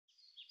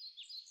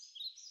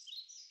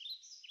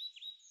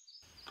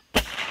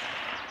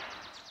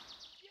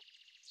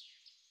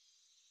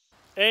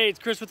Hey, it's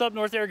Chris with Up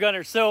North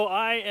Airgunners. So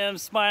I am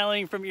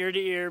smiling from ear to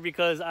ear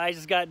because I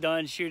just got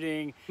done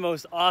shooting the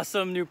most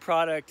awesome new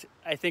product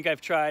I think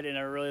I've tried in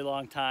a really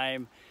long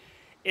time.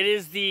 It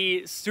is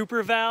the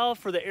super valve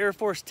for the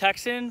AirForce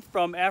Texan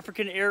from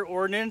African Air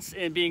Ordinance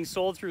and being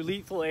sold through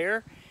Lethal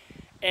Air.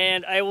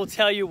 And I will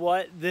tell you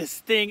what, this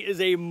thing is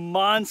a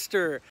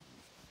monster.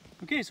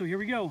 Okay, so here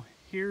we go.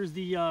 Here's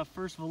the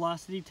first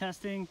velocity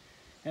testing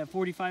at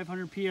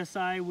 4,500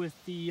 PSI with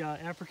the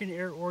African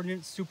Air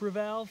Ordinance super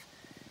valve.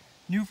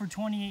 New for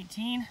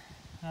 2018,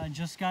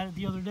 just got it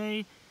the other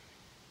day.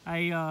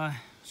 I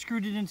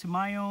screwed it into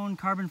my own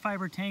carbon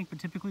fiber tank, but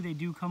typically they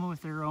do come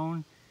with their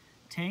own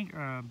tank,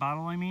 or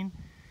bottle I mean.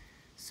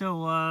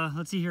 So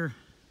let's see here,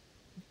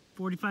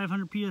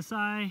 4,500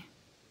 PSI.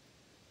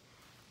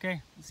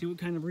 Okay, let's see what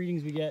kind of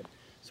readings we get.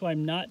 So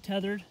I'm not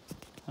tethered.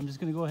 I'm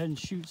just gonna go ahead and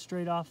shoot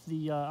straight off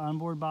the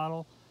onboard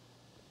bottle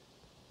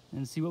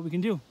and see what we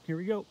can do. Here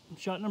we go,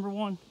 shot number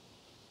one.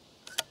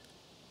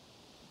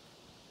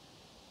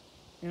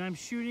 And I'm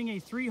shooting a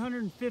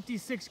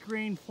 356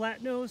 grain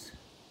flat nose.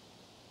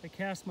 I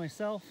cast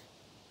myself.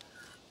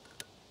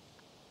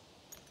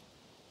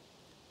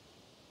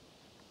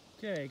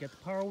 Okay, got the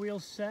power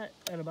wheels set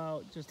at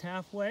about just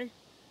halfway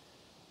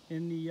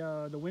in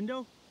the window.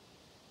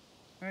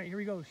 All right, here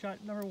we go,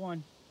 shot number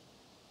one.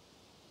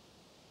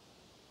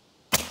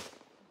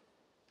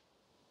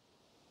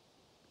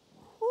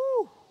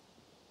 Whew.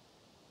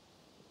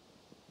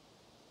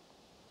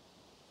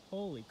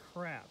 Holy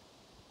crap.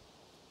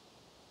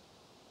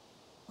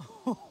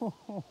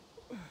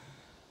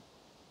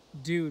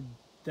 Dude,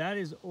 that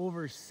is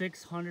over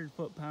 600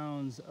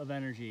 foot-pounds of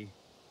energy.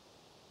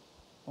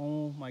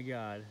 Oh my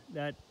God,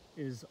 that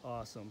is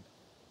awesome.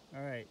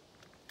 All right.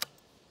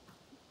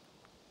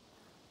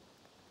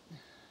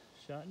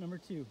 Shot number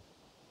two.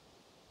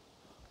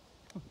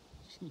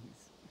 Jeez.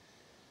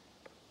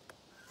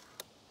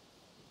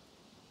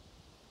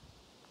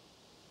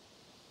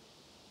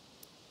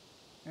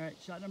 All right,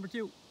 shot number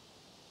two.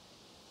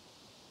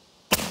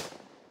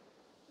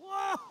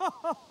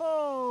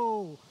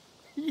 Whoa!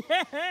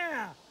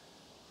 Yeah!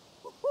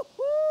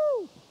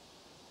 Woo-hoo-hoo!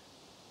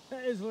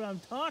 That is what I'm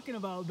talking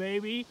about,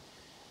 baby.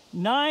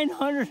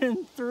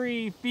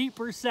 903 feet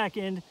per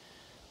second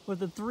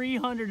with a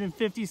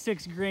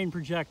 356 grain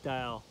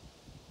projectile.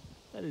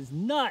 That is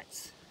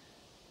nuts.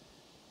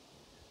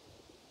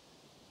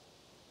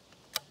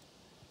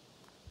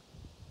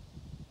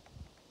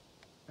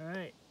 All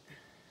right.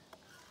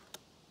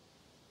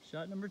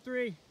 Shot number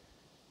three.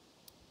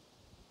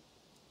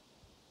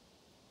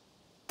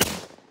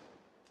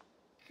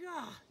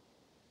 God,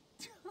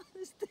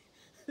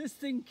 this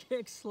thing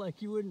kicks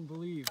like you wouldn't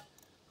believe.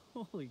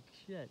 Holy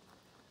shit.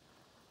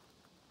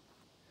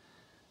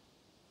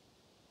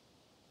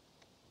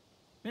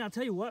 Man, I'll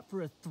tell you what,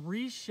 for a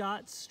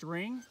 3-shot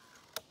string,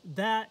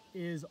 that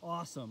is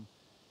awesome.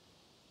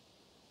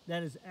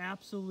 That is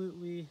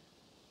absolutely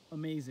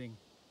amazing.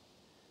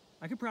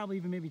 I could probably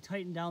even maybe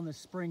tighten down this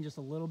spring just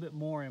a little bit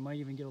more. I might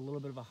even get a little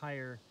bit of a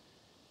higher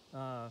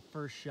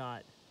first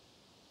shot.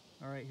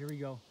 All right, here we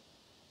go.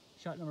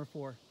 Shot number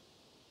four.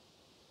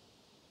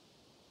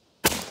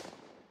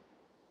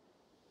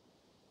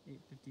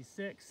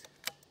 856.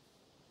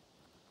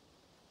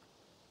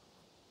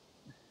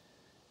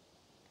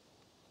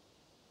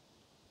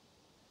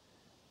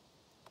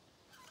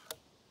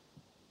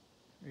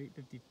 Or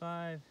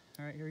 855.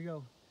 All right, here we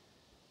go.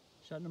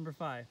 Shot number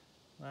five.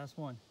 Last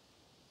one.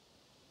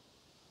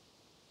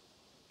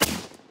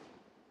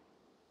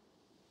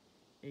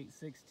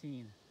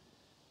 816.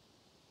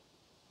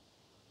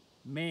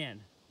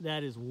 Man,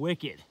 that is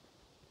wicked.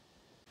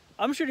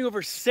 I'm shooting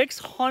over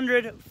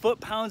 600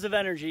 foot-pounds of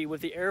energy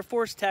with the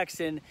AirForce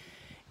Texan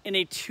in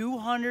a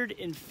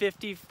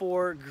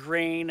 254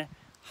 grain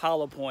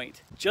hollow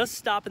point. Just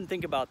stop and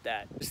think about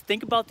that. Just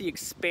think about the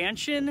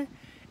expansion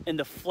and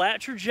the flat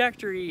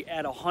trajectory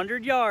at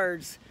 100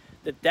 yards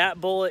that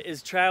bullet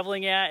is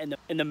traveling at, and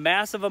the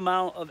massive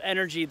amount of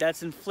energy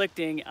that's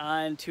inflicting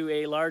onto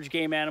a large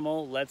game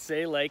animal, let's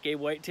say like a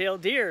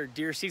white-tailed deer.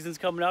 Deer season's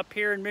coming up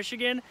here in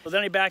Michigan. So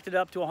then I backed it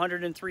up to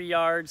 103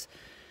 yards,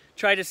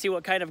 tried to see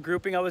what kind of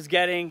grouping I was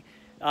getting,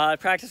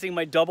 practicing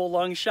my double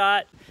lung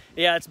shot.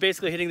 Yeah, it's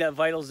basically hitting that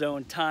vital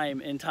zone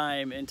time and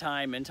time and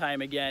time and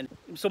time again.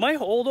 So my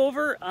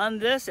holdover on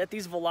this at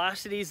these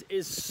velocities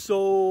is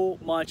so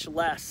much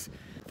less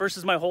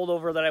versus my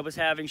holdover that I was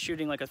having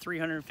shooting like a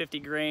 350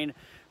 grain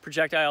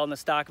projectile in the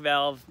stock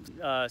valve,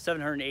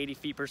 780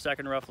 feet per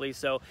second roughly.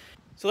 So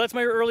that's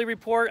my early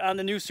report on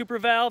the new super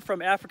valve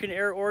from African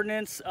Air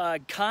Ordinance.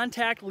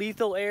 Contact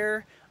Lethal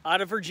Air out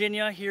of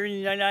Virginia here in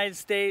the United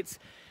States.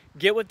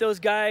 Get with those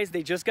guys.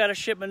 They just got a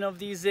shipment of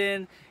these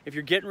in. If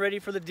you're getting ready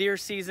for the deer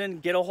season,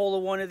 get a hold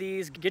of one of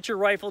these, get your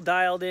rifle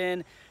dialed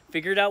in,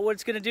 figure out what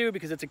it's gonna do,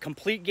 because it's a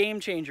complete game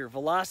changer.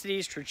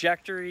 Velocities,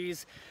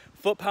 trajectories,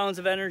 foot-pounds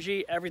of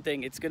energy,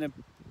 everything. It's gonna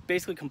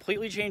basically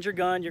completely change your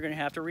gun. You're gonna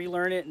have to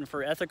relearn it, and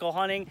for ethical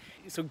hunting.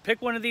 So pick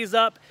one of these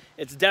up.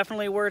 It's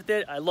definitely worth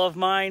it. I love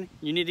mine.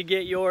 You need to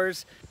get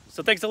yours.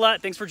 So thanks a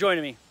lot. Thanks for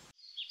joining me.